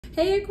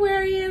Hey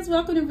Aquarius,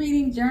 welcome to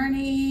Reading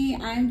Journey.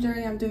 I'm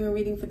Journey. I'm doing a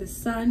reading for the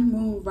sun,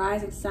 moon,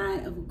 rising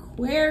sign of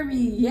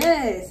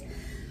Aquarius.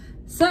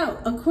 So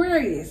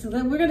Aquarius,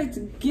 we're going to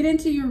get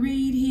into your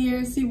read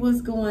here, see what's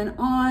going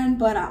on.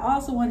 But I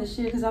also want to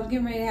share, because I'm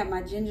getting ready to have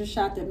my ginger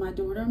shot that my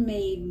daughter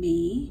made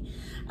me.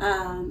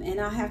 And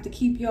I'll have to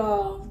keep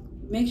y'all,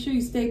 make sure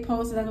you stay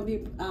posted. I'm going to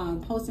be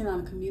posting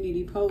on a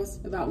community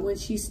post about when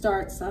she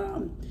starts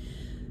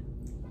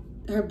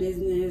her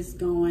business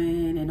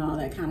going and all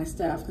that kind of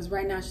stuff, because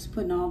right now she's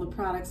putting all the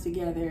products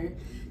together.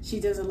 She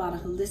does a lot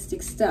of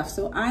holistic stuff.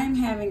 So I'm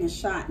having a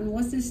shot. And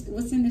what's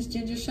in this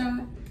ginger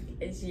shot?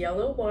 It's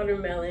yellow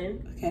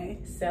watermelon, okay,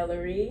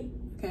 celery,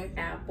 okay,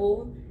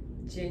 apple,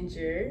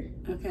 ginger,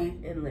 okay,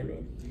 and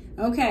lemon.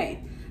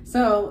 Okay,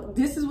 so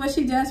this is what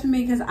she does for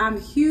me, because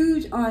I'm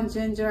huge on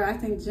ginger. I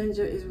think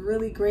ginger is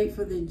really great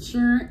for the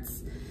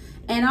insurance.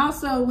 And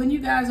also when you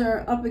guys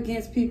are up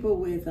against people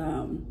with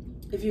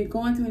if you're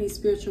going through any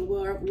spiritual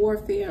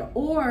warfare,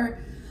 or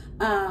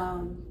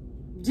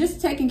just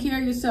taking care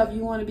of yourself,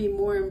 you want to be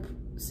more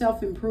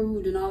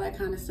self-improved and all that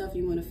kind of stuff,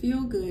 you want to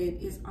feel good,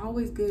 it's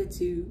always good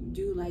to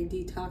do like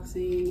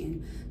detoxing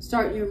and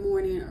start your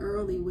morning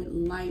early with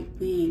light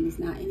things,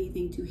 not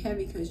anything too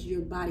heavy, because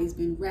your body's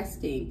been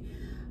resting.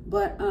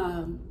 But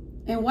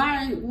and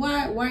why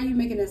are you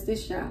making us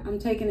this shot? I'm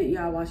taking it,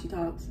 y'all, while she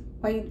talks.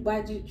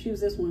 Why did you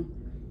choose this one?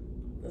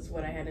 That's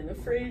what I had in the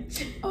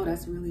fridge. Oh,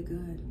 that's really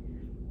good.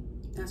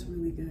 That's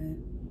really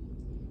good.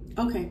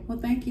 Okay, well,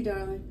 thank you,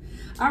 darling.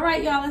 All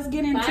right, y'all, let's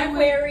get into it. Bye,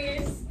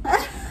 Aquarius.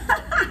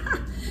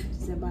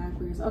 She said bye,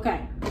 Aquarius.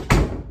 Okay.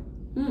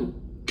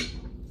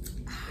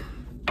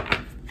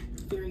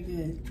 Very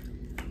good.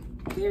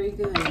 Very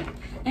good.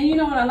 And you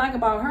know what I like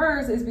about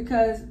hers is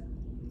because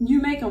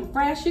you make them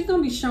fresh. She's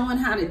going to be showing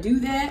how to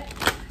do that.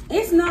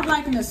 It's not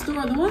like in the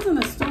store. The ones in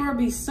the store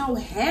be so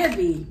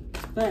heavy.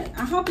 But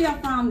I hope y'all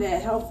found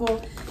that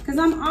helpful, because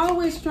I'm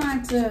always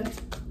trying to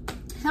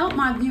help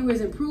my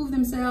viewers improve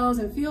themselves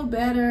and feel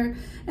better.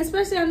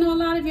 Especially, I know a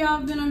lot of y'all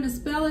have been under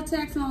spell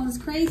attacks and all this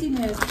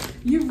craziness.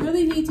 You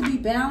really need to be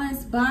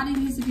balanced. Body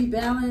needs to be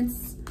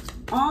balanced.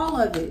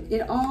 All of it.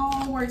 It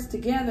all works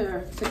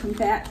together to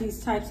combat these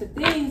types of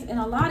things. And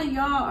a lot of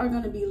y'all are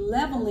going to be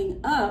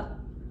leveling up.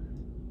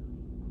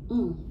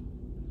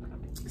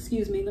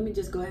 Excuse me. Let me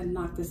just go ahead and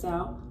knock this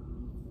out.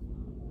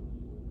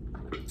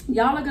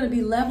 Y'all are going to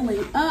be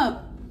leveling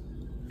up.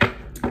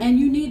 And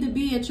you need to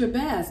be at your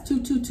best.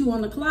 222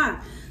 on the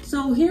clock.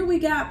 So here we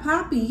got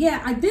Poppy.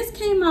 Yeah, this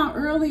came out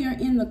earlier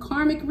in the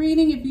karmic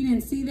reading. If you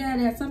didn't see that,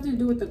 it had something to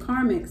do with the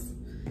karmics.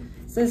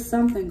 It says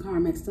something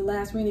karmics, the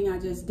last reading I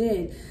just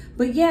did.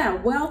 But yeah,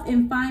 wealth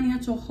and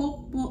financial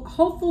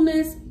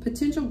hopefulness,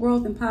 potential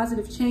growth, and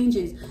positive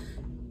changes.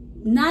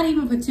 Not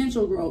even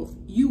potential growth.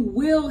 You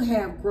will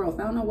have growth.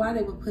 I don't know why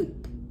they would put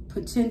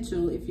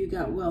potential if you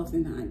got wealth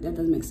in that. That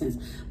doesn't make sense.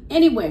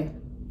 Anyway.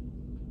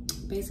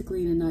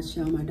 Basically, in a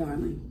nutshell, my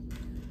darling,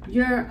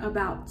 you're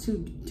about to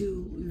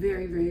do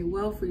very, very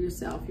well for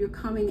yourself. You're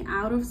coming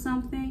out of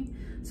something.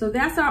 So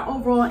that's our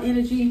overall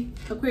energy.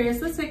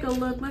 Aquarius, let's take a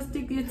look. Let's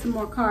get some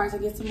more cards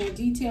and get some more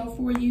detail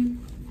for you.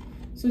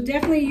 So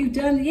definitely you've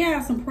done,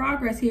 some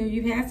progress here.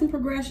 You've had some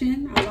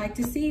progression. I like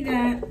to see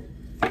that.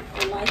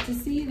 I like to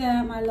see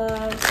that, my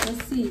love.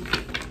 Let's see.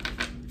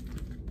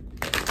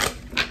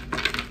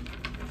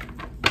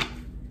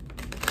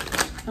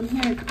 I'm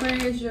hearing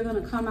Aquarius, you're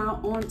going to come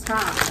out on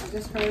top. I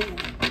just heard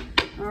that.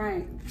 All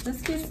right,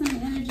 let's get some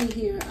energy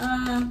here.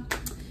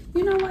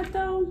 You know what,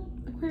 though,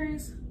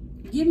 Aquarius?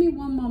 Give me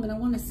one moment. I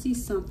want to see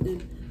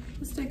something.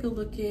 Let's take a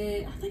look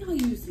at, I think I'll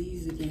use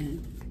these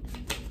again.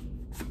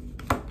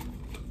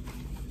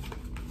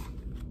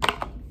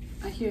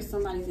 I hear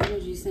somebody's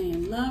energy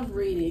saying love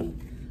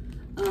reading.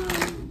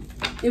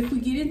 If we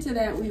get into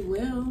that, we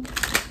will.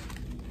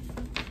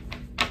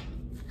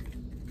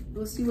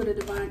 We'll see where the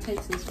divine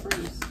takes us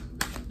first.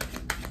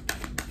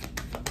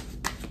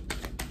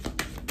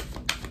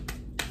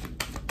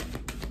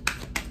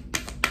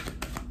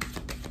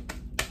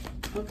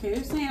 Okay,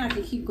 they're saying I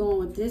can keep going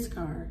with this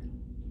card.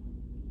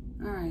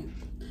 All right.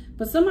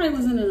 But somebody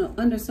was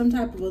under some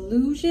type of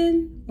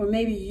illusion, or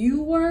maybe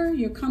you were.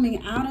 You're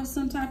coming out of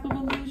some type of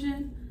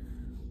illusion.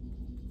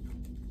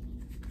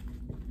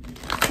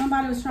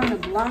 Somebody was trying to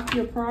block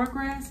your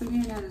progress. I'm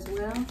hearing that as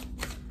well.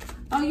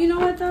 Oh, you know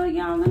what, though,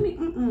 y'all? Let me,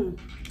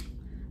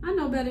 I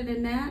know better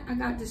than that. I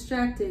got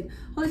distracted.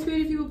 Holy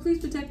Spirit, if you will please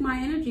protect my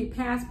energy,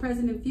 past,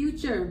 present, and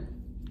future,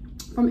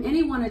 from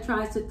anyone that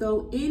tries to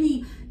throw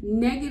any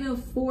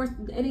negative force,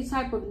 any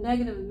type of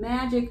negative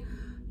magic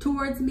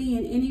towards me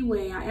in any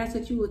way. I ask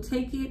that you will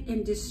take it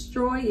and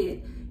destroy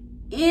it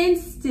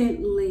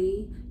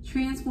instantly,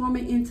 transform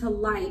it into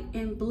light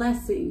and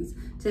blessings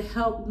to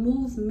help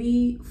move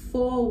me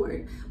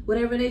forward.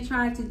 Whatever they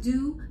try to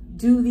do,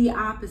 do the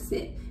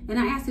opposite. And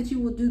I ask that you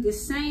will do the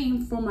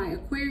same for my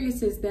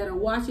Aquariuses that are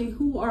watching,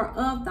 who are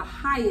of the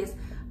highest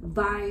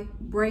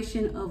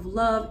vibration of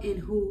love and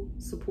who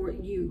support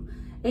you.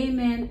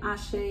 Amen.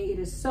 Ashe. It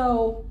is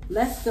so.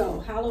 Let's go.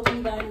 Hallowed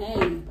be thy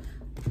name.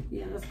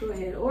 Yeah, let's go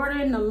ahead. Order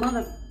in the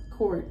mother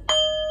court.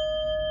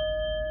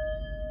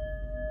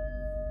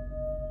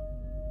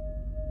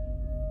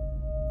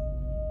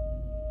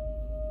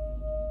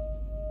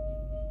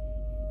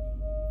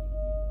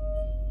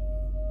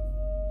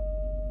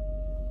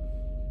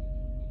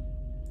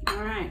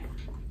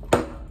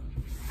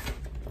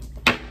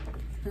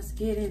 Let's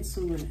get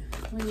into it.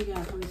 What do you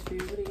got, Holy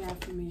Spirit? What do you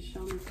got for me?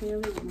 Show me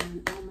clearly with my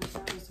alma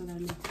shadow so that I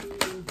may see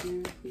and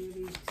hear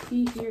clearly.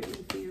 See, hear,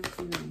 and feel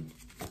clearly.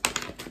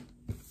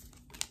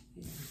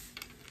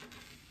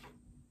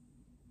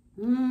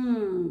 I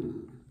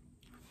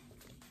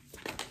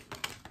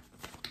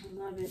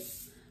love it.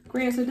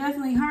 Aquarius, so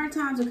definitely hard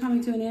times are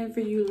coming to an end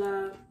for you,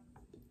 love.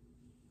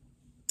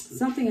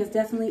 Something has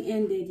definitely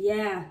ended.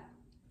 Yeah.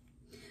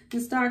 The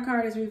Star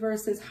card is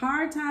reversed. Says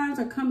hard times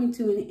are coming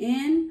to an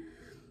end.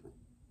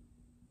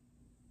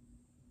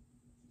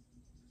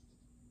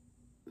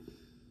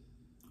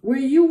 Where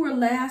you were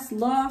last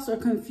lost or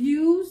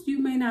confused, you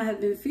may not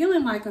have been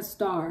feeling like a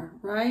star,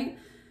 right?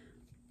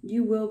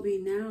 You will be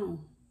now.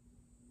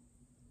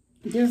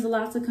 There's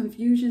lots of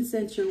confusion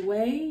sent your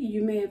way.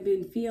 You may have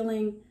been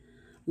feeling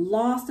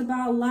lost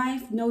about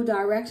life, no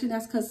direction.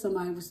 That's because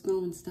somebody was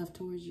throwing stuff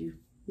towards you.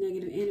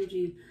 Negative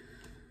energy.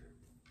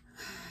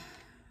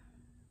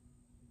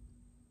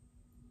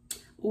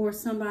 Or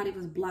somebody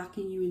was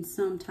blocking you in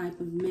some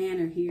type of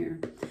manner here.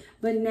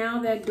 But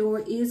now that door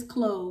is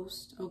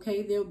closed,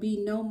 okay? There'll be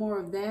no more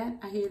of that.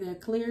 I hear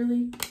that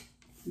clearly.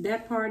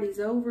 That party's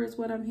over is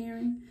what I'm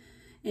hearing.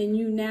 And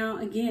you now,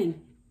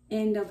 again,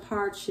 end of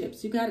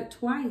hardships. You got it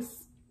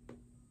twice.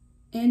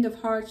 End of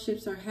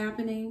hardships are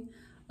happening.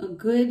 A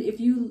good, if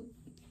you're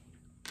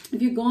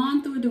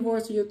going through a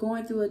divorce or you're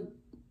going through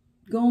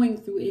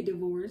a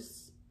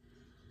divorce,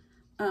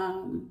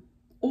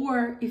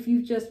 or if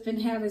you've just been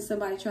having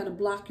somebody try to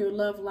block your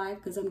love life,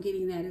 because I'm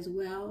getting that as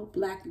well.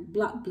 Black.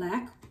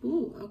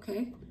 Ooh,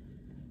 okay.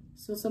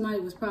 So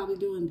somebody was probably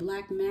doing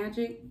black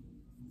magic.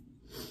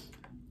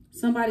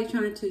 Somebody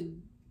trying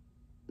to,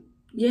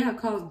 yeah,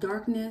 cause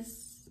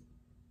darkness.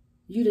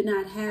 You did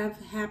not have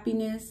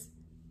happiness.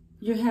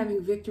 You're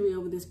having victory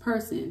over this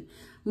person.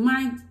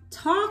 My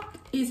talk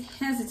is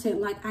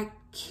hesitant, like I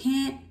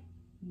can't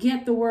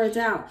get the words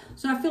out.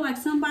 So I feel like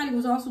somebody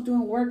was also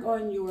doing work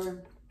on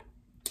your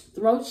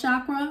throat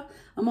chakra.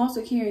 I'm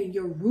also hearing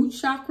your root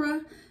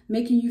chakra,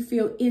 making you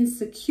feel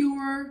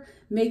insecure,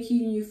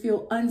 making you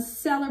feel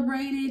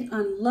uncelebrated,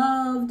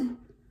 unloved.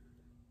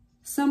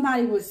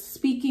 Somebody was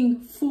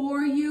speaking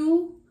for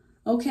you,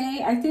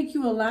 okay? I think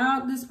you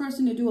allowed this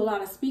person to do a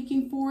lot of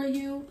speaking for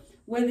you,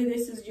 whether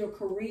this is your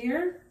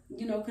career,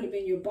 you know, could have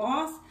been your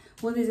boss,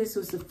 whether this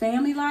was the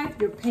family life,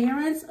 your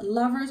parents,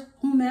 lovers,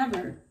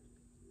 whomever.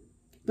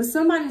 But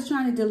somebody was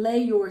trying to delay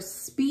your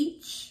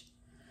speech,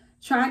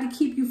 tried to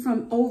keep you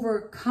from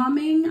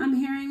overcoming. I'm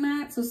hearing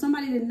that. So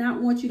somebody did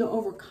not want you to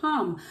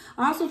overcome.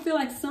 I also feel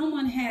like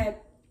someone had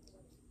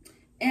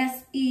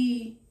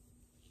SE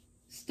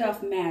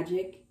stuff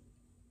magic,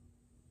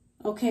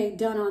 okay,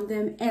 done on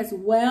them as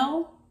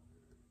well.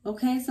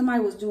 Okay,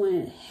 somebody was doing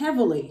it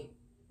heavily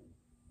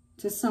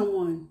to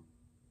someone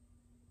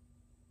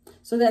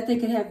so that they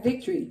could have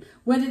victory.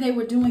 Whether they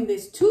were doing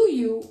this to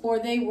you or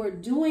they were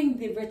doing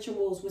the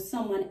rituals with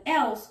someone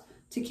else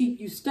to keep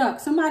you stuck.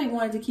 Somebody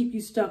wanted to keep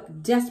you stuck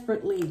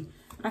desperately.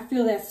 I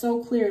feel that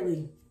so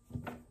clearly.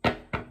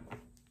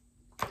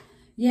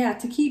 Yeah,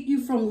 to keep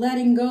you from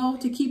letting go,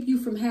 to keep you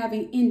from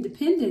having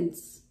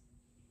independence.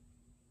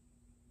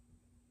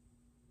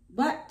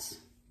 But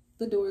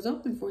the door is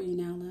open for you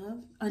now,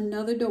 love.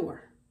 Another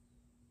door.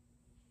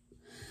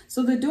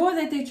 So the door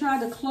that they tried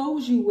to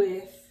close you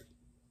with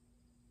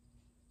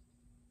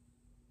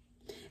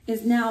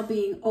is now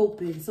being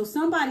open. So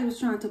somebody was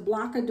trying to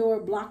block a door,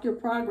 block your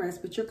progress,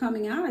 but you're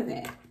coming out of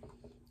that.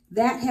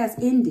 That has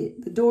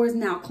ended. The door is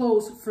now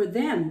closed for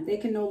them. They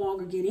can no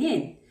longer get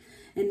in.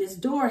 And this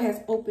door has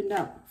opened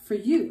up for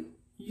you.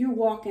 You're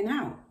walking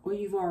out, or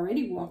you've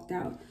already walked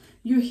out.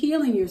 You're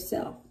healing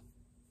yourself.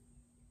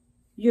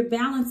 You're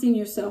balancing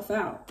yourself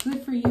out.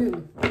 Good for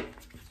you.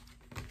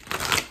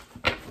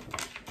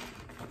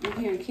 I'm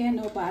hearing, can't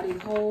nobody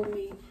hold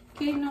me.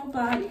 Can't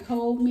nobody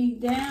hold me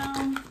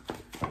down.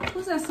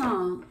 What's that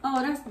song?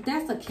 Oh,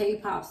 that's a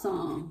K-pop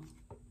song.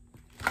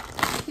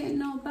 Can't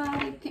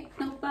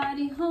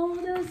nobody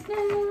hold us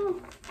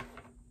down.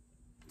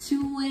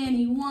 To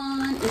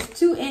anyone. It's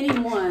To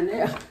Anyone.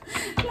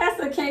 That's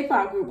a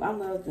K-pop group. I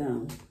love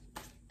them.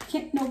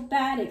 Can't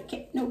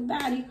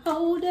nobody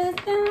hold us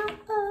down.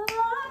 Oh.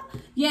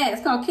 Yeah,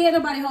 it's called Can't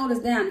Nobody Hold Us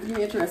Down if you're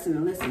interested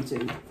in listening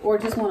to. Or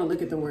just want to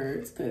look at the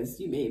words because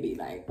you may be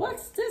like,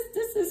 what's this?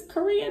 This is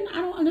Korean.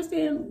 I don't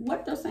understand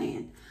what they're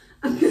saying.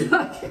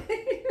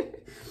 Okay.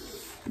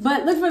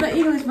 But look for the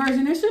English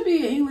version. There should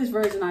be an English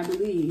version, I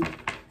believe.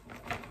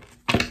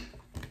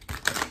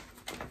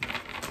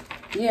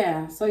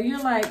 Yeah, so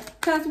you're like,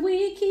 cause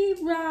we keep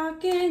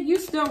rocking. You're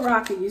still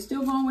rocking. You're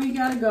still going where you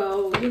gotta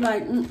go. You're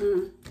like,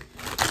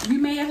 You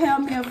may have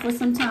held me up for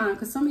some time,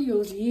 because some of you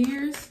was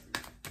years,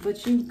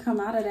 but you come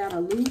out of that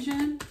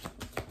illusion.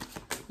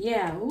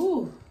 Yeah,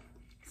 ooh.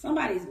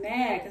 Somebody's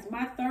mad, because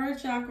my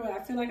third chakra,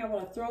 I feel like I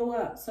want to throw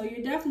up. So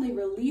you're definitely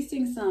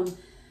releasing some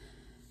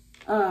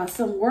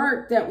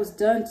work that was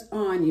done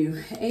on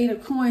you. 8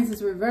 of Coins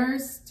is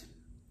reversed.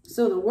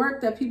 So the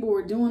work that people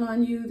were doing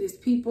on you, these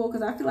people,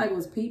 because I feel like it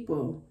was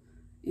people.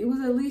 It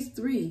was at least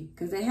 3,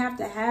 because they have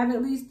to have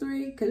at least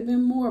 3. Could have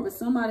been more, but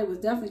somebody was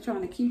definitely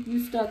trying to keep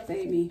you stuck,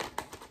 baby.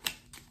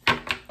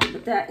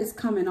 But that is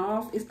coming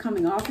off. It's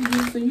coming off of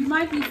you. So you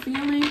might be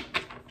feeling,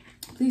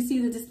 please see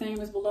the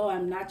disclaimers below.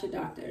 I'm not your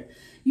doctor.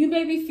 You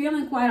may be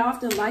feeling quite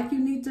often like you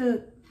need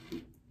to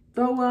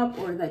throw up,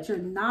 or that you're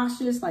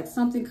nauseous, like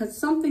something, because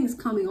something's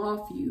coming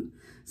off you.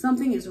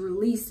 Something is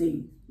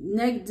releasing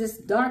this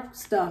dark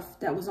stuff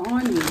that was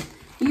on you.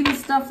 Even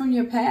stuff from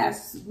your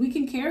past. We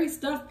can carry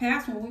stuff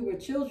past when we were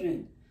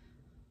children.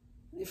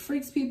 It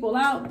freaks people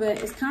out,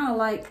 but it's kind of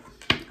like,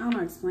 I don't know how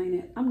to explain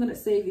it. I'm going to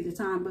save you the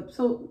time. But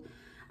so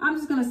I'm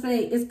just going to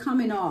say it's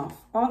coming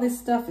off. All this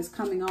stuff is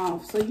coming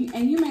off. So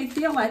you may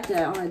feel like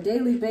that on a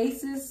daily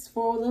basis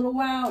for a little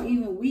while,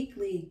 even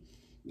weekly.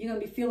 You're going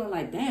to be feeling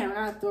like, damn, I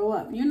got to throw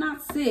up. You're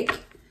not sick.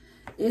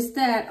 It's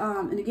that,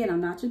 and again,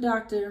 I'm not your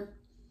doctor.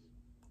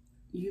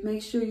 You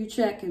make sure you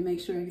check and make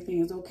sure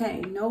everything is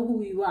okay. Know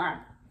who you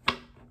are.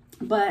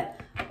 But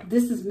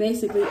this is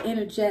basically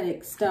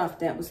energetic stuff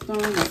that was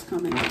thrown that's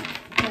coming out,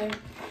 okay?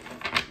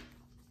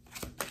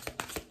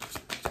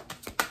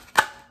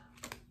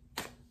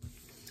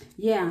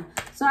 Yeah.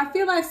 So I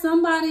feel like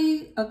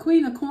somebody, a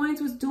Queen of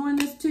Coins, was doing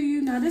this to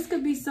you. Now, this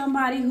could be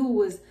somebody who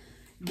was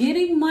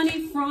getting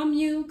money from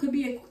you. Could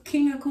be a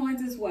King of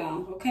Coins as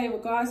well, okay?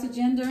 Regardless of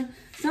gender.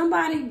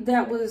 Somebody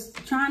that was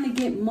trying to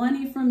get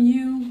money from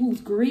you who's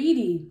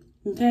greedy,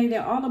 okay?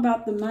 They're all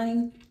about the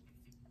money.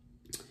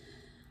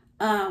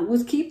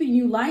 Was keeping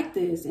you like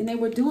this, and they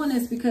were doing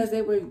this because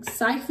they were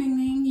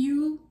siphoning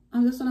you.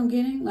 That's what I'm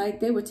getting. Like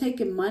they were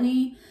taking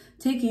money,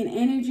 taking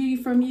energy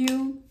from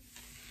you.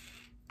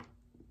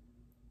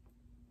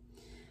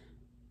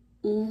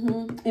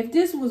 If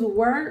this was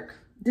work,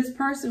 this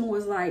person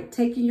was like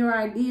taking your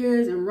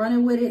ideas and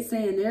running with it,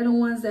 saying they're the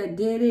ones that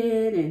did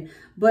it.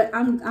 But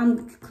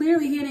I'm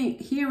clearly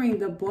hearing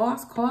the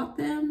boss caught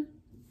them.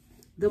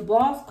 The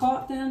boss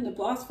caught them. The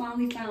boss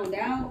finally found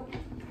out.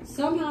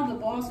 Somehow the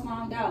boss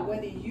found out,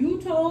 whether you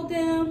told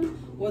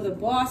them or the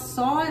boss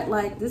saw it,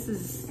 like this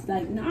is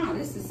like, nah,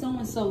 this is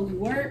so-and-so's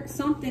work.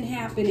 Something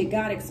happened, it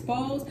got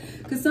exposed.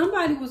 Because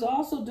somebody was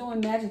also doing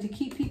magic to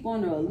keep people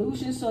under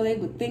illusion, so they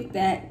would think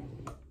that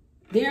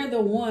they're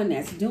the one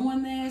that's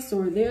doing this,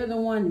 or they're the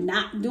one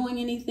not doing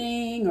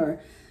anything,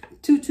 or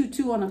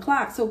 222 on the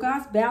clock. So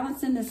God's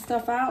balancing this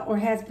stuff out, or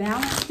has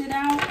balanced it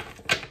out.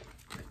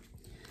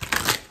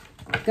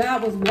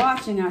 God was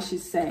watching, I should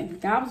say.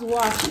 God was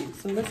watching.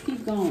 So let's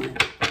keep going.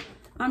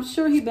 I'm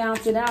sure he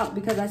balanced it out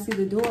because I see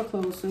the door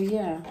closed. So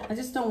yeah, I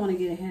just don't want to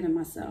get ahead of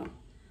myself.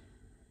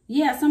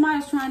 Yeah,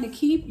 somebody's trying to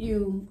keep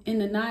you in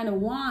the 9 of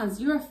Wands.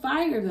 You're a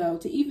fire, though.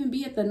 To even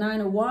be at the 9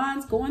 of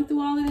Wands going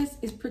through all of this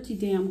is pretty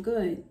damn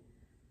good.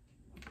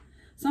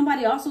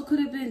 Somebody also could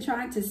have been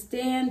trying to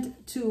stand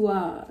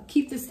to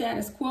keep the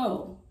status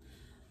quo.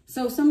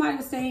 So somebody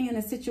was staying in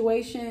a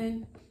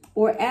situation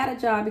or at a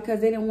job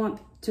because they didn't want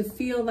to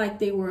feel like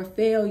they were a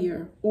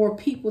failure, or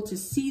people to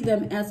see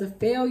them as a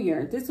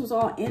failure. This was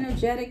all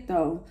energetic,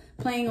 though.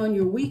 Playing on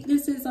your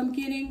weaknesses, I'm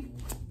getting.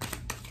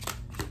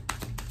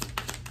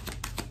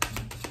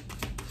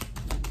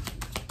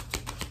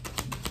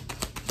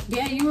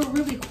 Yeah, you were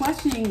really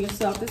questioning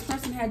yourself. This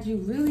person had you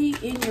really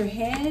in your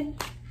head,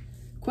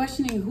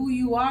 questioning who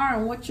you are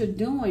and what you're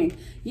doing.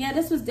 Yeah,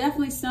 this was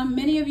definitely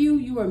many of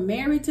you were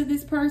married to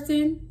this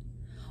person.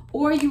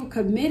 Or you were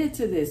committed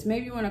to this.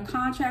 Maybe you're in a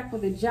contract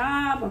with a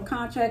job or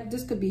contract.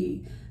 This could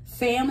be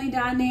family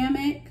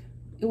dynamic.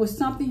 It was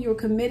something you were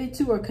committed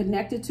to or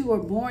connected to or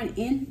born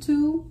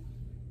into.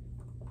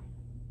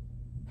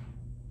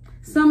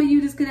 Some of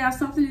you, this could have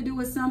something to do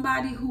with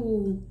somebody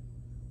who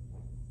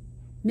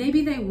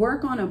maybe they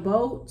work on a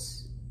boat.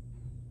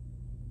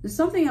 There's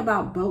something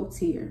about boats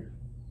here.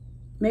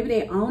 Maybe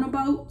they own a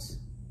boat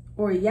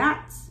or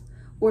yachts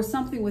or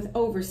something with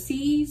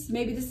overseas.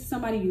 Maybe this is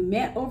somebody you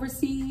met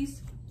overseas.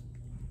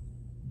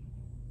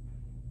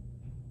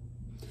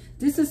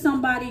 This is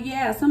somebody,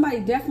 yeah,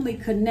 somebody definitely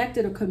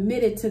connected or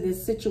committed to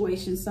this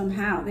situation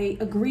somehow. They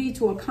agreed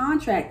to a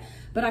contract,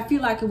 but I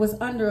feel like it was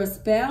under a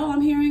spell, I'm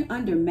hearing,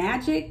 under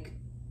magic.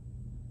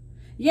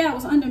 Yeah, it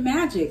was under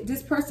magic.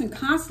 This person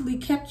constantly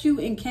kept you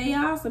in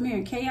chaos. I'm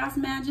hearing chaos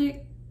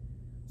magic.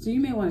 So you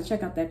may want to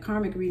check out that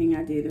karmic reading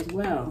I did as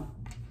well.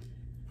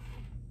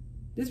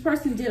 This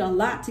person did a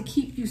lot to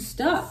keep you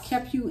stuck,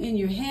 kept you in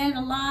your head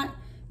a lot,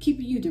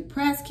 keeping you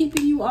depressed,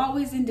 keeping you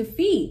always in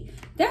defeat.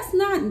 That's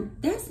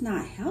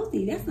not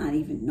healthy. That's not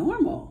even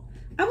normal.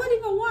 I wouldn't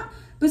even want,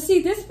 but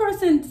see, this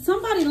person,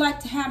 somebody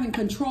liked having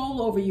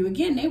control over you.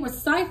 Again, they were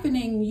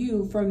siphoning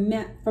you for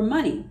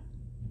money.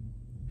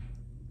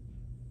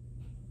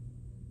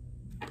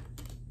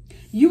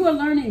 You were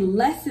learning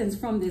lessons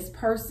from this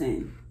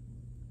person.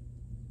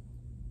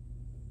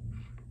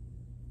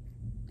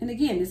 And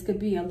again, this could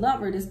be a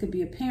lover, this could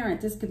be a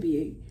parent, this could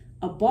be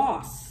a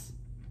boss.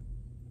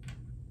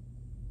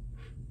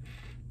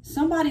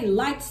 Somebody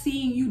liked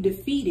seeing you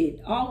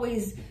defeated,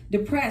 always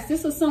depressed.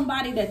 This was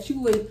somebody that you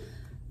would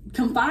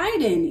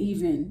confide in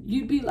even.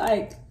 You'd be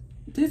like,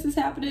 this is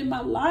happening in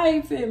my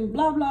life and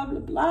blah, blah, blah,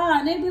 blah.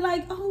 And they'd be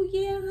like, oh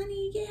yeah,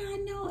 honey, yeah, I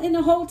know. And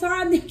the whole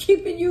time they're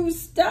keeping you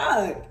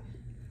stuck.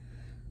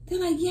 They're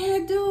like, yeah,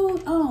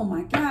 dude. Oh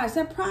my gosh,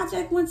 that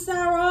project went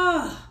sour.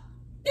 Oh,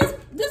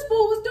 this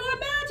fool was doing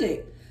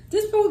magic.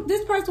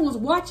 This person was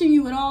watching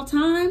you at all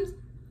times.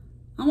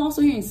 I'm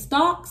also hearing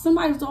stalk.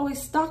 Somebody was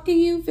always stalking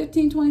you,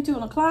 15, 22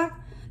 o'clock.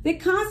 They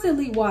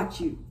constantly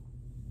watch you.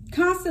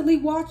 Constantly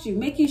watch you,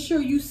 making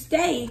sure you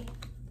stay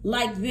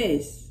like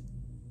this.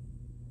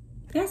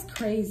 That's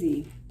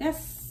crazy.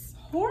 That's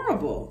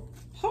horrible.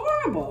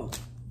 Horrible.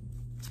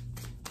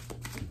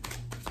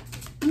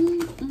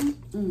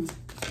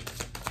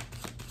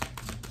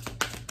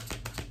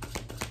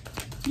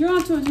 You're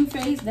on to a new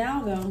phase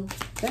now, though.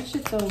 That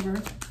shit's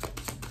over.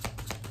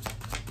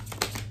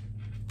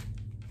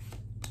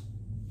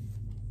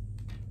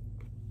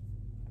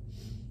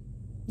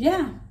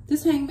 Yeah,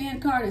 this Hangman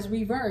card is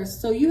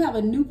reversed. So you have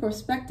a new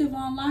perspective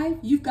on life.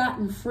 You've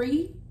gotten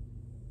free.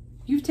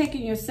 You've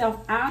taken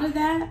yourself out of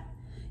that.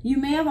 You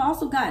may have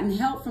also gotten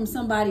help from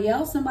somebody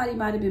else. Somebody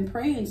might have been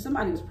praying.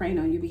 Somebody was praying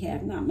on your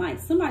behalf. Not Mike.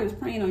 Somebody was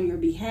praying on your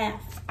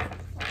behalf.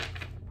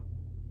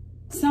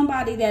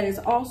 Somebody that is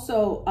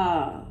also,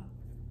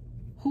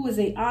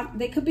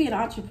 they could be an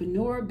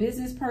entrepreneur,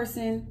 business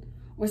person,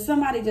 or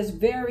somebody just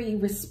very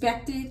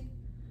respected,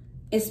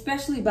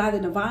 especially by the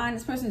divine.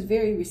 This person is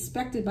very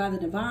respected by the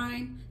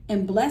divine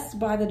and blessed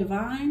by the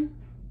divine.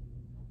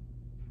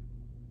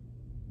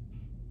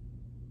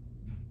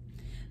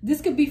 This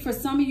could be for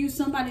some of you,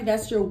 somebody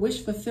that's your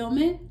wish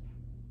fulfillment,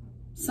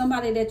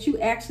 somebody that you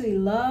actually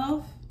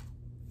love,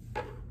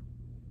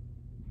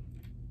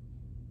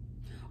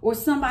 or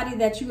somebody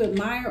that you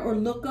admire or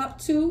look up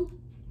to.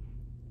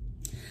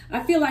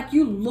 I feel like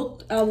you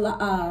learned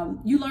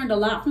a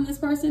lot from this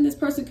person. This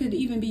person could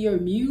even be your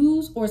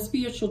muse or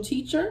spiritual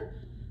teacher,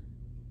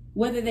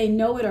 whether they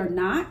know it or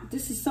not.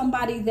 This is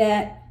somebody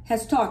that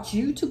has taught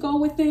you to go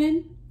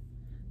within.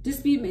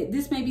 This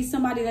may be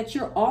somebody that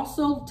you're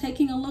also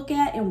taking a look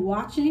at and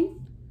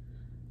watching.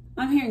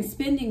 I'm hearing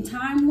spending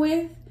time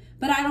with,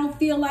 but I don't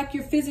feel like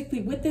you're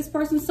physically with this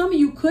person. Some of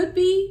you could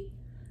be.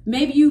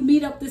 Maybe you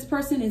meet up this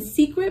person in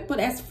secret, but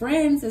as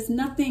friends, it's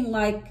nothing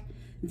like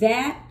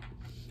that.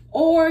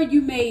 Or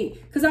you may,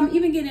 because I'm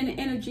even getting an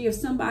energy of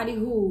somebody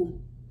who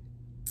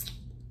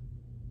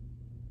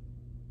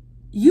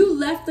you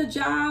left the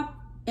job,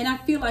 and I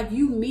feel like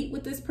you meet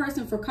with this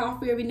person for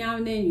coffee every now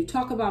and then. You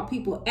talk about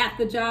people at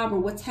the job or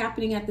what's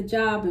happening at the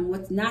job and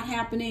what's not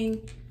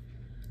happening.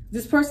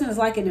 This person is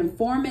like an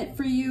informant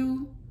for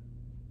you.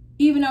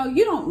 Even though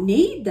you don't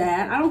need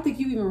that. I don't think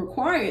you even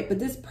require it. But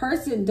this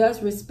person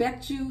does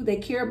respect you. They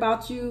care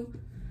about you.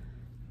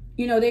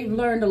 You know, they've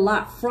learned a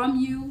lot from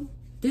you.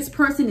 This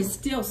person is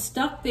still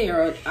stuck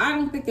there. I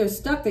don't think they're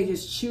stuck. They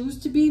just choose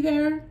to be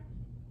there.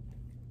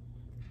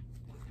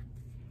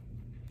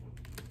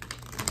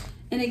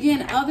 And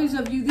again, others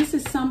of you, this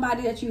is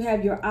somebody that you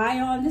have your eye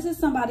on. This is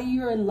somebody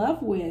you're in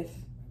love with.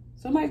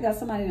 Somebody got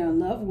somebody they're in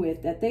love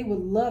with that they would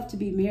love to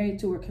be married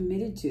to or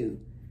committed to.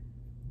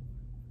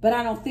 But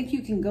I don't think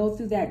you can go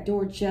through that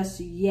door just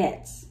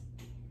yet.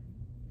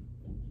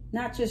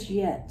 Not just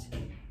yet.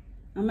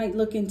 I might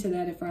look into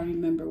that if I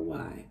remember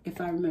why. If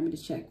I remember to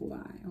check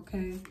why,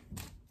 okay?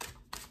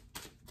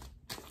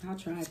 I'll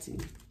try to.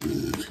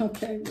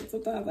 Okay, but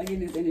sometimes I get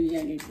this energy,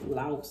 I need to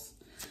louse.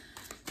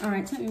 All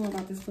right, tell me more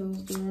about this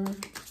closed door.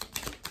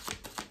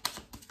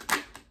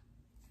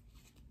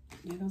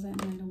 There goes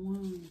that Nine of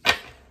Wands.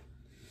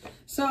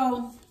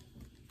 So,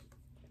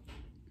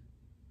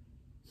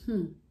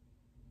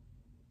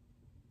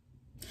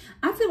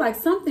 I feel like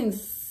something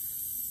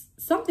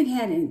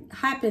hadn't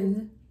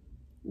happened.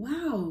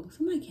 Wow,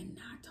 somebody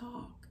cannot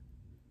talk.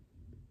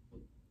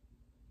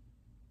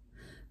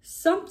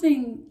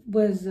 Something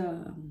was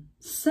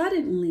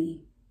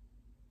suddenly,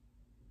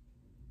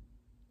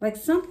 like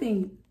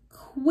something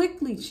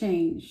quickly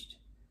changed.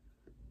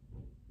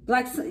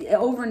 Like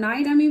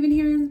overnight, I'm even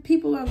hearing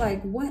people are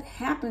like, what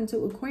happened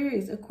to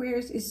Aquarius?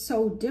 Aquarius is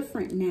so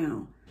different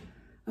now.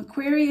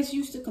 Aquarius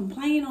used to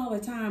complain all the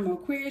time.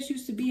 Aquarius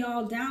used to be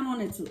all down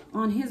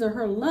on his or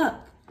her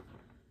luck.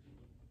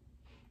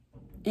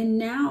 And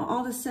now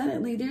all of a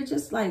sudden they're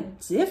just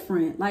like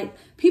different. Like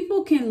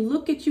people can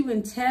look at you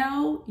and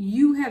tell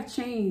you have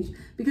changed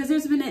because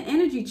there's been an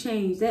energy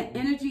change. That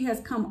energy has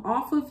come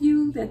off of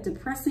you, that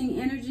depressing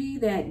energy,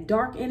 that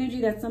dark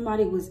energy that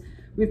somebody was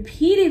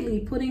repeatedly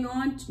putting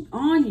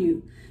on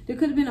you. There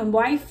could have been a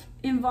wife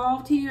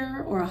involved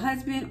here, or a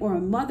husband, or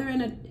a mother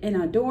and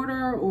a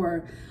daughter,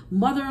 or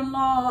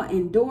mother-in-law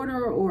and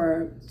daughter,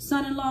 or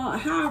son-in-law,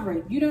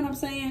 however, you know what I'm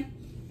saying?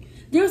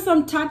 There's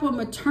some type of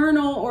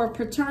maternal or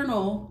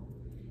paternal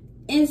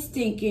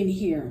instinct in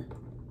here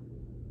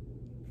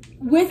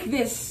with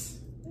this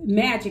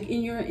magic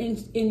in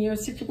your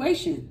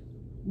situation.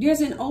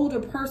 There's an older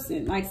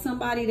person, like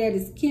somebody that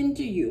is kin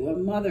to you, a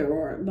mother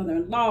or a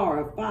mother-in-law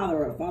or a father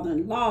or a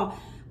father-in-law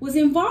was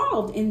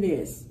involved in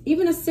this.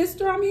 Even a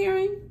sister, I'm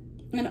hearing,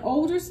 an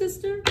older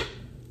sister.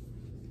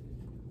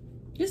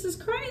 This is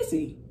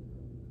crazy.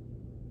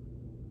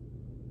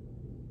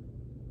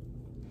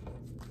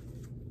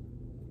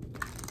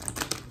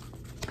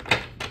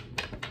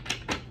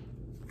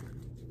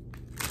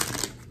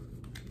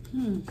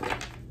 Okay.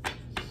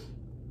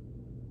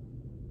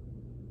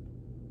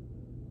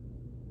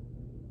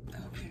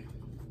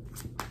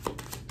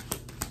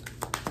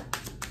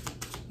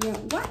 Yeah,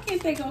 why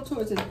can't they go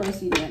towards this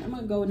person yet? I'm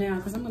going to go now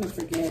because I'm going to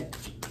forget.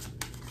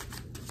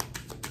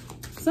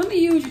 Some of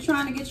you, you're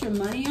trying to get your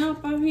money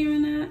up. I'm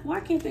hearing that. Why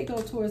can't they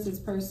go towards this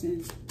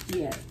person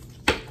yet?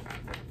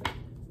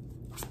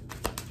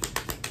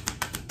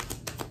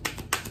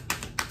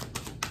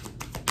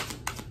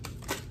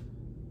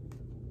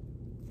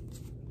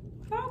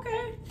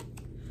 Okay.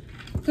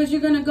 Because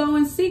you're going to go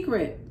in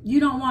secret. You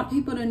don't want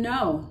people to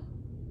know.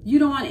 You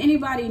don't want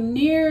anybody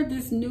near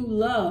this new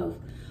love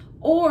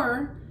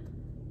or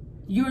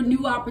your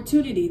new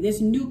opportunity,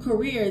 this new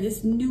career,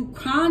 this new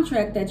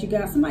contract that you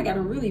got. Somebody got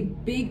a really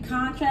big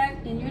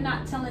contract and you're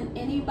not telling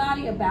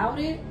anybody about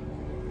it.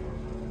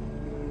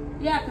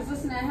 Yeah, because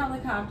listen to that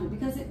helicopter.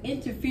 Because of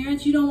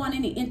interference, you don't want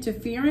any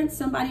interference.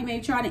 Somebody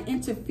may try to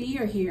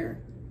interfere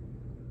here.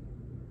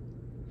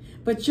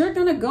 But you're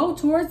going to go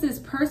towards this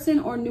person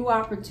or new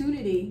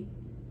opportunity.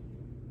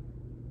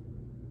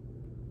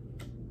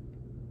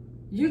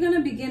 You're going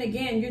to begin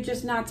again. You're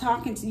just not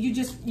talking to,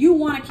 you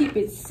want to keep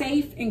it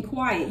safe and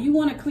quiet. You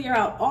want to clear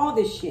out all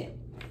this shit.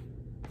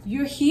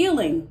 You're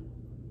healing.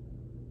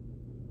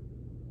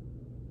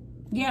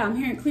 Yeah, I'm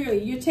hearing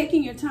clearly. You're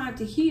taking your time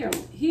to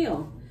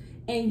heal.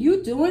 And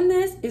you doing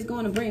this is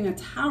going to bring a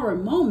tower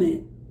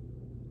moment.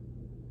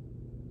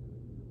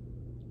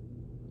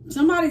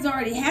 Somebody's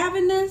already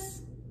having this.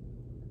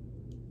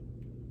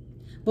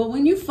 But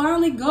when you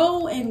finally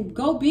go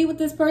be with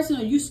this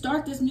person, or you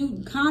start this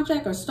new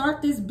contract or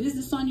start this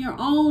business on your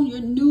own,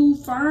 your new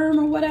firm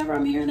or whatever,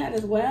 I'm hearing that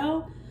as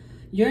well.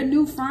 Your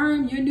new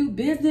firm, your new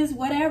business,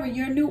 whatever,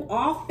 your new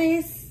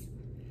office,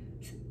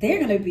 they're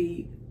going to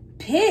be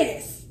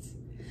pissed.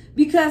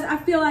 Because I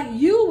feel like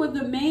you were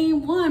the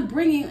main one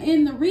bringing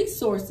in the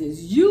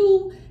resources.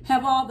 You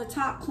have all the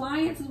top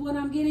clients is what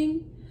I'm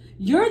getting.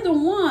 You're the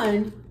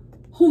one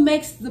who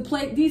makes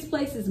these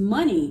places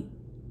money.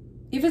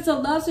 If it's a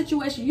love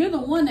situation, you're the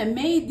one that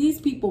made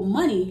these people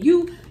money.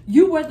 You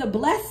were the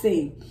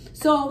blessing.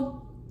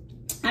 So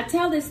I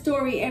tell this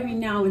story every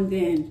now and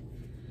then.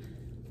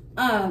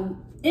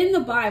 In the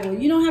Bible,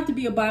 you don't have to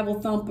be a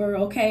Bible thumper,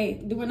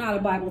 okay? We're not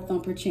a Bible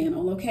thumper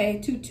channel, okay?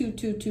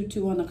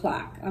 22222 on the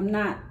clock. I'm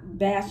not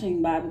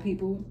bashing Bible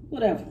people,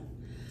 whatever.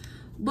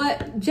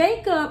 But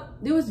Jacob,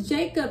 there was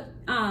Jacob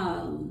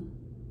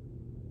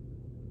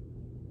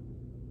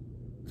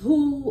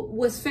who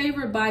was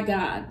favored by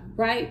God,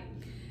 right?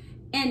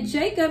 And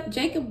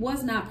Jacob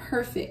was not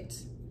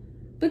perfect,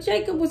 but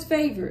Jacob was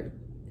favored.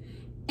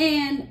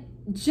 And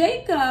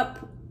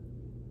Jacob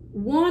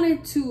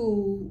wanted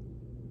to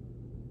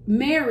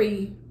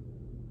marry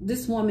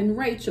this woman,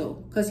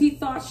 Rachel, because he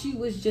thought she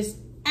was just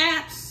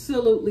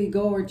absolutely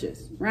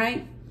gorgeous,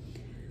 right?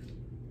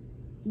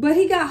 But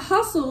he got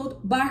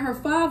hustled by her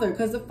father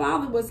because the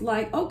father was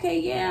like, okay,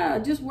 yeah,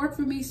 just work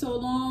for me so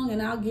long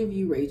and I'll give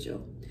you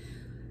Rachel.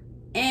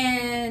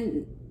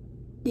 And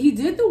he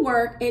did the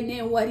work, and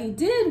then what he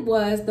did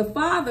was the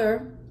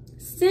father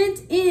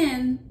sent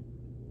in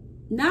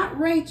not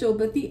Rachel,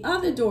 but the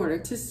other daughter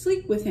to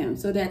sleep with him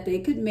so that they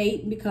could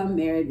mate and become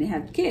married and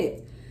have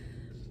kids.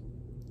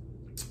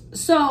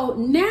 So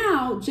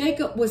now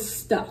Jacob was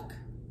stuck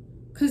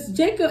because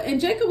Jacob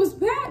was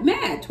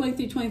mad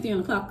 23 on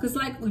the clock because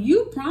like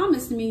you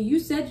promised me, you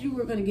said you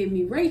were going to give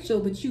me Rachel,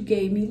 but you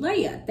gave me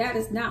Leah. That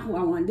is not who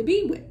I wanted to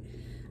be with.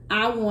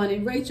 I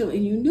wanted Rachel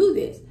and you knew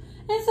this.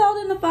 And so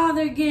then the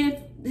father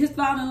again, his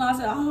father-in-law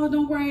said, oh,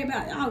 don't worry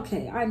about it.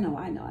 Okay, I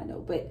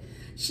know. But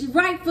she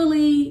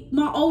rightfully,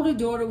 my older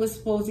daughter was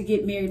supposed to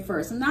get married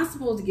first. I'm not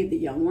supposed to give the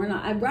younger one.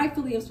 I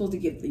rightfully am supposed to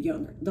give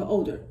the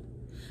older.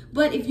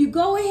 But if you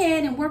go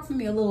ahead and work for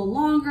me a little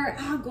longer,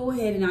 I'll go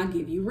ahead and I'll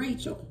give you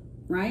Rachel,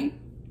 right?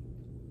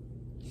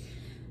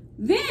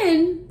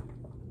 Then,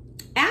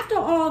 after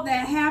all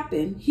that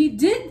happened, he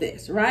did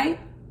this, right?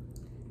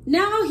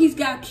 Now he's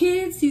got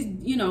kids, he's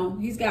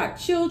got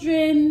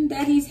children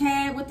that he's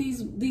had with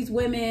these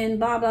women,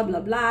 blah, blah,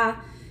 blah, blah.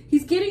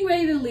 He's getting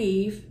ready to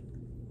leave.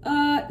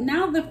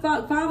 Now the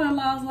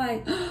father-in-law's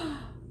like, oh,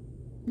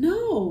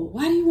 no,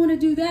 why do you want to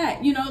do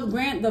that? You know,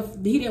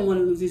 he didn't want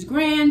to lose his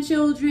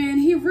grandchildren.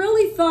 He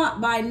really thought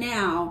by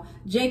now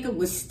Jacob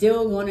was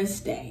still going to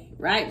stay,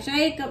 right?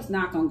 Jacob's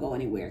not going to go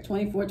anywhere.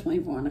 24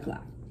 on the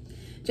clock.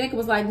 Jacob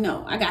was like,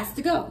 no, I got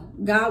to go.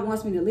 God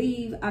wants me to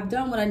leave. I've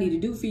done what I need to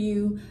do for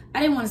you. I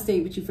didn't want to stay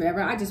with you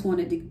forever. I just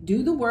wanted to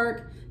do the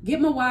work, get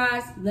my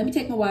wives, let me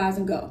take my wives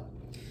and go.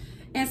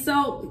 And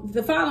so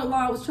the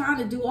father-in-law was trying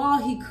to do all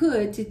he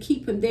could to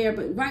keep him there,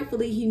 but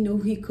rightfully he knew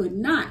he could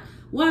not.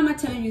 Why am I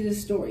telling you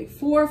this story?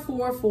 4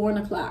 on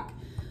the clock.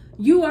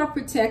 You are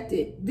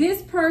protected.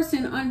 This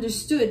person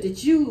understood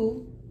that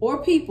you,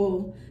 or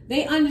people,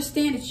 they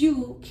understand that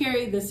you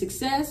carry the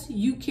success,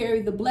 you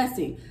carry the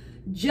blessing.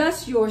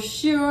 Just your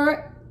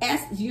sheer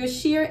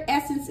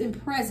essence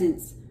and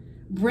presence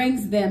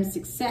brings them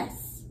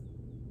success.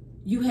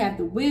 You have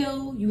the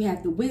will, you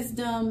have the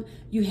wisdom,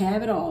 you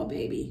have it all,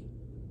 baby.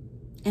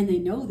 And they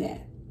know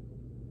that.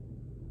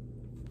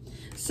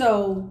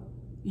 So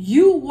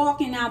you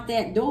walking out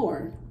that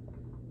door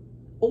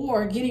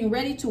or getting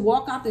ready to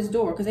walk out this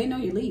door because they know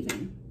you're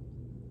leaving,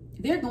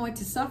 they're going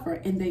to suffer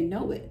and they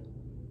know it.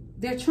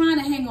 They're trying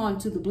to hang on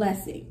to the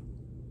blessing.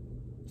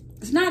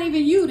 It's not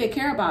even you they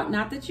care about.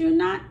 Not that you're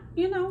not,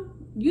 you know,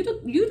 you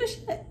the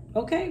shit.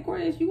 Okay,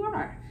 Aquarius, you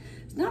are.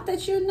 It's not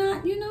that you're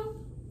not, you know,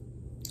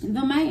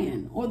 the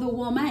man or the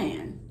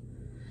woman.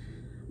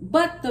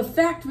 But the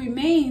fact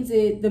remains,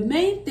 the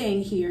main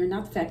thing here,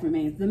 not the fact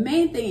remains, the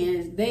main thing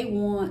is they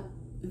want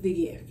the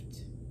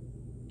gift.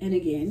 And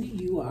again,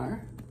 you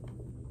are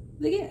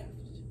the gift.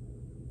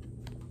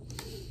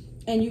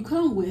 And you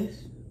come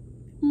with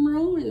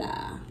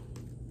Mrola.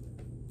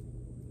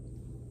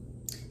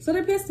 So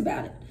they're pissed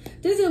about it.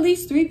 There's at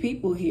least 3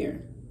 people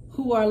here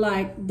who are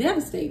like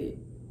devastated.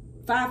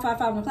 5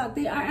 o'clock.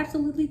 They are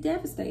absolutely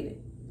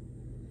devastated.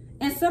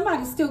 And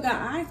somebody still got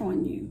eyes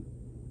on you.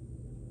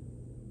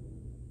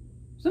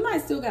 Somebody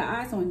still got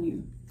eyes on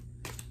you.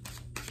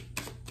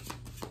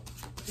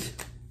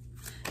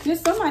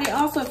 There's somebody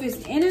also, if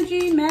it's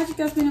energy, magic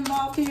that's been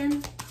involved here,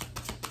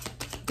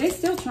 they're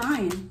still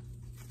trying.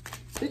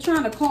 They're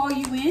trying to call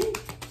you in.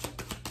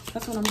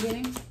 That's what I'm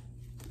getting.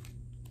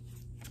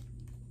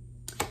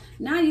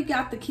 Now you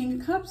got the King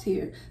of Cups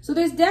here. So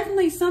there's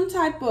definitely some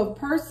type of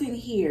person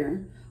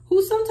here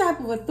who's some type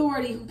of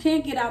authority who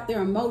can't get out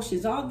their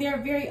emotions.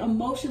 They're very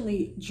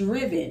emotionally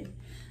driven.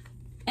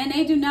 And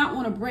they do not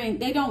want to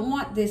they don't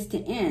want this to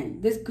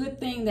end. This good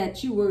thing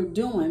that you were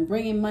doing,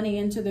 bringing money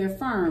into their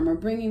firm or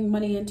bringing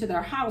money into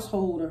their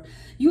household, or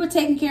you were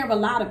taking care of a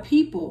lot of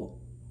people.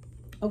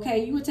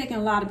 Okay, you were taking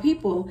a lot of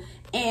people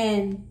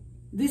and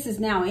this is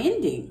now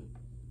ending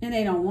and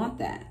they don't want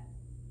that.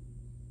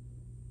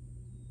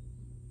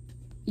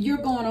 You're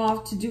going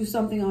off to do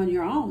something on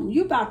your own.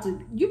 You're about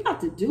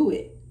to do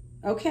it.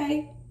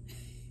 Okay.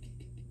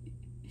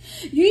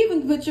 You've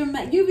even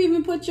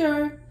put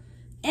your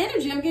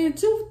energy. I'm getting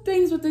 2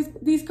 things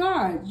with these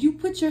cards. You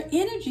put your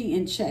energy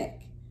in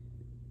check.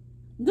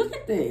 Look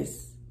at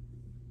this.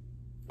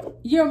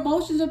 Your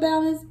emotions are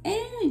balanced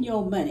and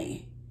your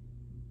money.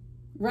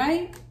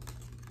 Right?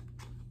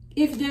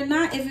 If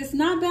it's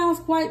not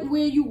balanced quite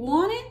where you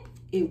want it,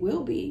 it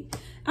will be.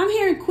 I'm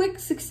hearing quick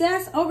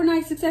success,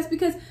 overnight success,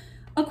 because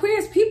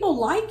Aquarius, people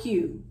like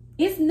you.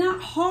 It's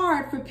not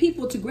hard for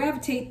people to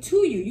gravitate to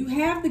you. You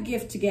have the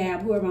gift to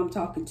gab, whoever I'm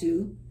talking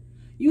to.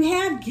 You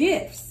have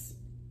gifts.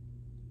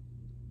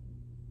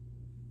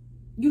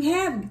 You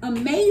have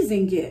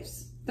amazing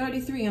gifts.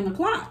 33 on the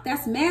clock.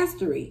 That's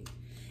mastery.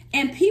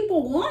 And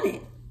people want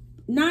it.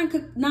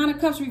 9 of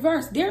Cups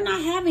reversed. They're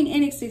not having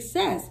any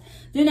success.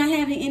 They're not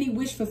having any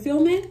wish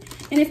fulfillment.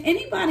 And if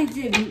anybody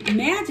did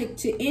magic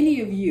to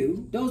any of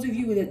you, those of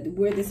you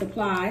where this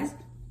applies,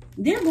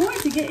 they're going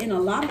to get in a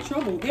lot of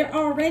trouble. They're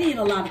already in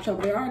a lot of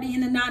trouble. They're already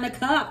in the 9 of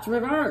Cups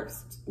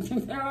reversed.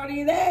 They're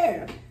already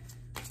there.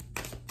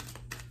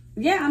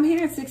 Yeah, I'm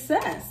hearing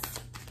success.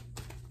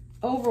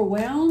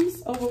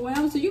 Overwhelms.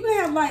 So you can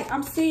have, like,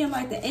 I'm seeing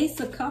like the Ace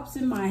of Cups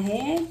in my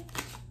head.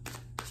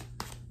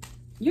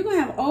 You're going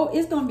to have,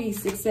 it's going to be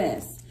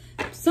success.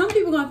 Some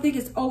people are going to think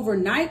it's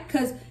overnight,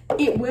 because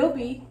it will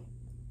be.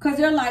 Because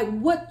they're like,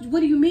 what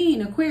do you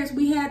mean? Aquarius,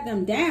 we had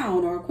them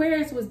down. Or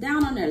Aquarius was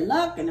down on their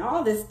luck and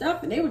all this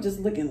stuff. And they were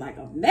just looking like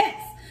a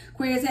mess.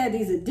 Aquarius had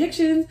these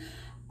addictions.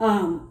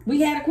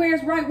 We had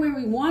Aquarius right where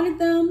we wanted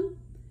them.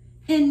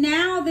 And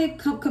now they've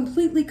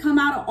completely come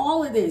out of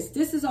all of this.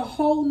 This is a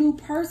whole new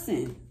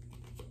person.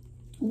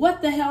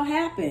 What the hell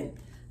happened?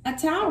 A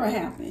tower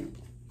happened.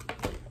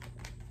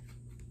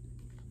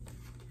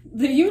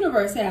 The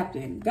universe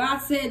happened. God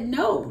said,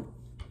 no,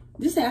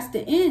 this has to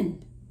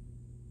end.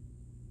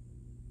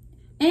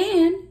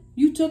 And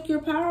you took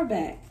your power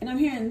back. And I'm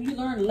hearing you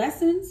learned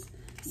lessons.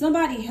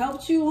 Somebody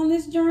helped you on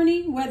this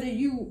journey, whether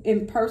you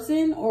in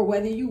person or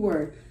whether you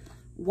were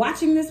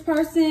watching this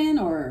person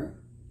or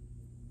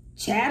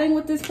chatting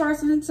with this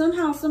person.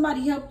 Somehow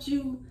somebody helped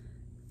you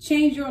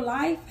change your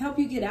life, help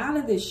you get out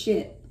of this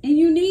shit. And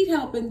you need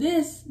help in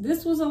this.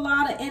 This was a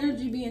lot of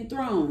energy being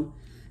thrown,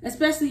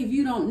 especially if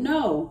you don't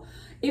know.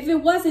 If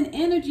it wasn't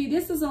energy,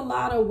 this is a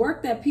lot of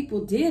work that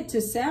people did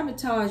to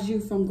sabotage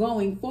you from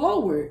going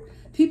forward.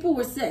 People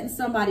were setting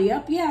somebody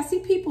up. Yeah, I see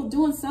people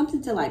doing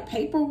something to like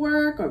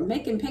paperwork or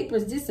making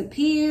papers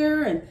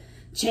disappear and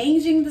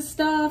changing the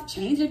stuff,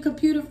 changing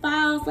computer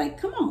files. Like,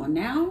 come on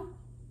now.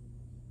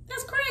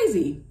 That's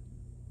crazy.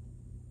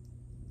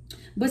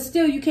 But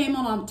still, you came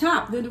on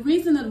top. The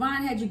reason the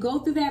divine had you go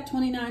through that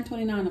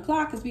 29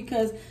 o'clock is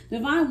because the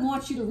divine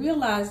wants you to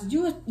realize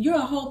you're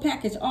a whole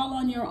package all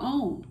on your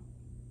own.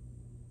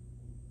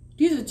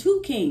 These are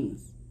 2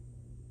 kings.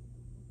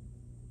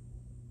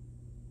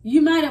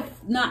 You might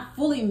have not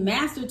fully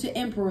mastered to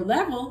emperor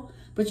level,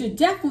 but you're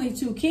definitely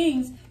 2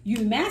 kings.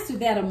 You've mastered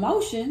that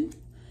emotion.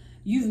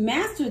 You've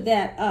mastered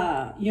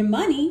that your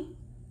money.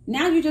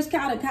 Now you just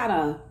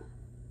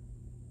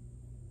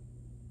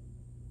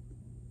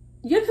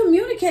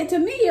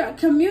your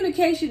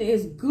communication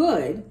is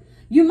good.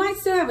 You might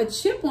still have a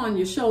chip on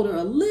your shoulder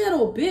a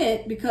little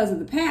bit because of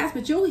the past,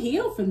 but you'll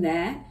heal from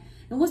that.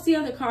 And what's the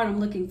other card I'm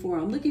looking for?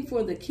 I'm looking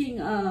for the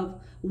King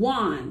of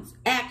Wands,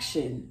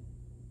 action.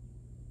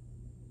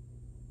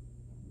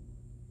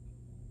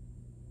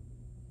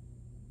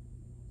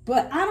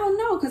 But I don't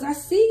know, because I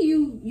see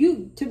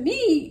you, to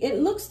me, it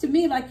looks to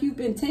me like you've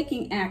been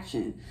taking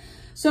action.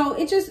 So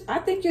I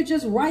think you're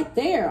just right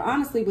there,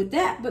 honestly, with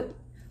that. But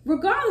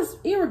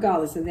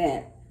irregardless of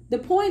that, the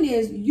point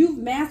is you've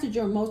mastered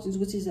your emotions,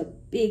 which is a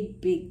big,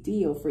 big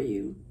deal for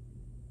you.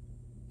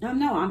 I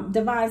know, I'm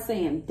divine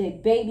saying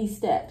that baby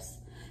steps.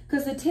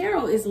 Because the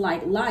tarot is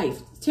like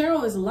life.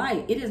 Tarot is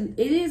life. It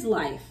is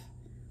life.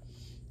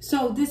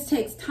 So this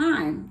takes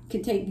time,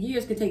 can take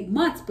years, can take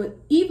months, but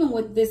even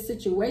with this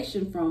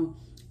situation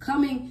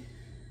coming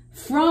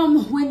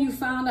from when you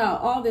found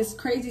out all this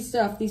crazy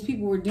stuff these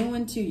people were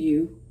doing to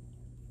you,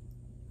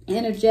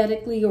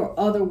 energetically or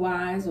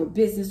otherwise, or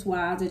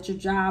business-wise at your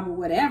job or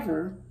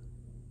whatever,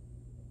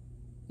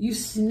 you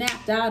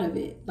snapped out of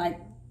it. Like,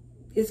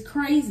 it's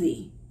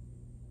crazy.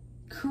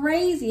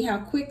 Crazy how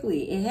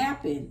quickly it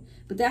happened.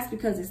 But that's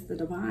because it's the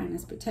divine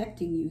that's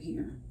protecting you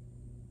here.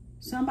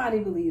 Somebody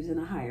believes in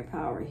a higher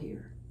power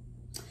here.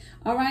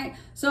 All right.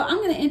 So I'm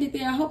going to end it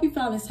there. I hope you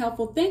found this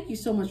helpful. Thank you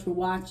so much for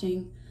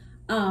watching.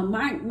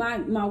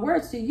 My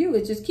words to you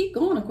is just keep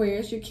going,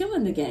 Aquarius. You're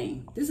killing the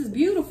game. This is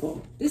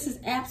beautiful. This is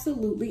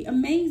absolutely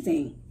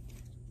amazing.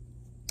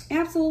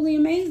 Absolutely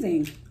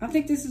amazing. I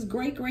think this is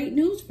great, great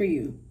news for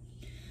you.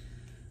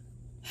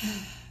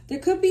 There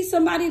could be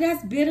somebody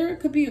that's bitter. It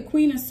could be a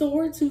Queen of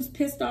Swords who's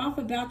pissed off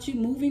about you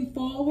moving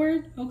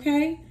forward.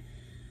 Okay.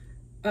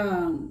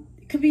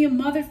 Could be a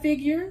mother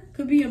figure.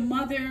 Could be a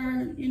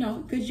mother, you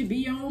know, could you be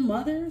your own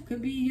mother?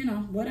 Could be, you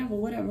know, whatever.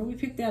 We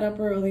picked that up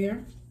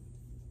earlier.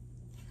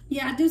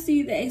 Yeah, I do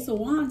see the Ace of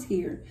Wands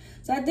here.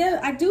 So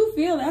I do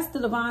feel that's the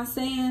divine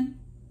saying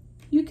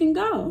you can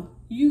go.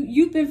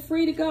 You've been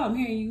free to go. I'm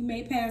hearing you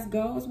may pass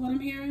go is what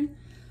I'm hearing.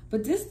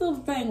 But this little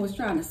thing was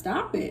trying to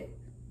stop it.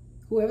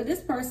 Whoever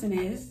this person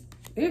is,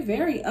 they're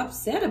very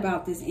upset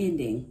about this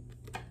ending.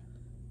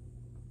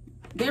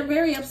 They're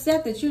very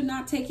upset that you're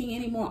not taking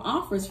any more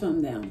offers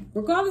from them.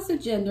 Regardless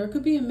of gender, it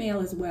could be a male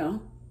as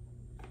well.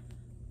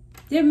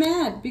 They're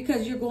mad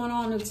because you're going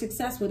on to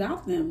success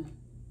without them.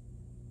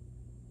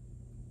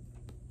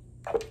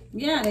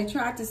 Yeah, they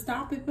tried to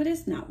stop it, but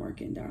it's not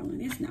working, darling.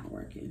 It's not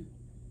working.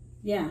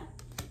 Yeah,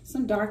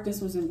 some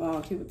darkness was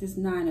involved here with this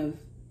 9 of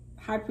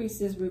High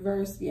Priestess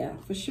reverse. Yeah,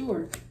 for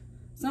sure.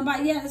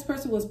 Somebody, yeah, this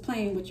person was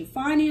playing with your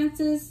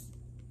finances.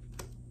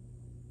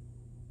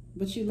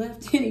 But you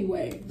left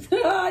anyway.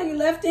 You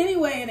left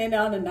anyway, and then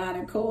on the 9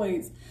 of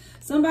coins.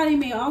 Somebody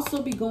may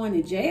also be going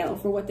to jail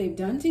for what they've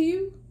done to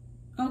you.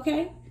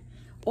 Okay?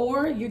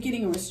 Or you're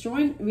getting a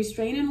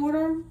restraining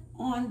order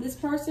on this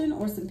person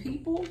or some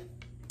people.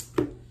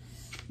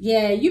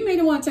 Yeah, you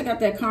may want to check out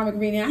that karmic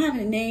reading. I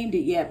haven't named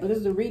it yet, but it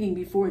was a reading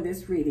before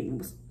this reading. It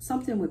was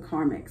something with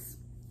karmics.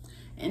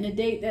 And the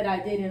date that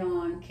I did it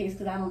on, in case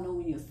because I don't know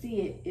when you'll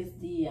see it, is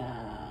the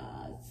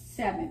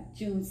 7th,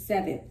 June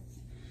 7th.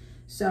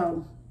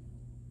 So...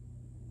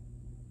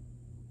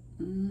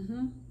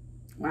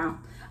 wow.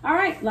 All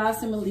right. A lot of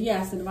similarities.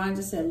 Yes, the divine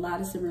just said a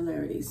lot of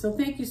similarities. So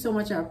thank you so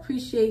much. I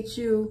appreciate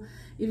you.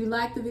 If you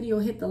like the video,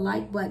 hit the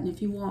like button. If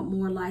you want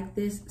more like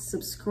this,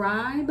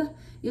 subscribe.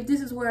 If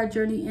this is where our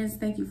journey ends,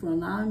 thank you for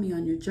allowing me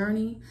on your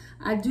journey.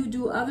 I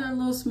do other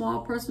little small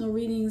personal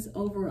readings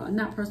over,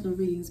 not personal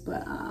readings,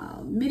 but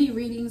mini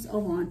readings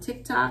over on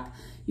TikTok.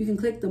 You can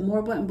click the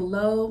more button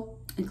below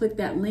and click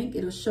that link.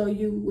 It'll show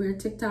you where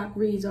TikTok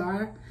reads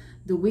are.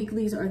 The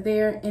weeklies are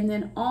there. And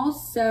then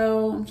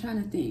also, I'm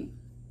trying to think.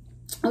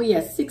 Oh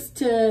yeah, 6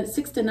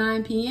 to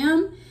 9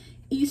 p.m.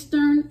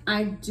 Eastern.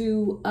 I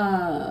do,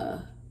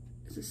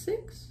 is it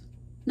 6?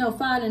 No,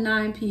 5 to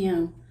 9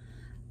 p.m.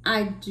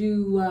 I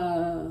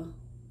do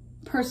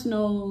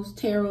personals,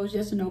 tarots,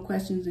 yes or no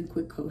questions, and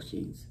quick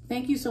coachings.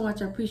 Thank you so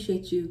much. I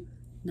appreciate you.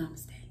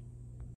 Namaste.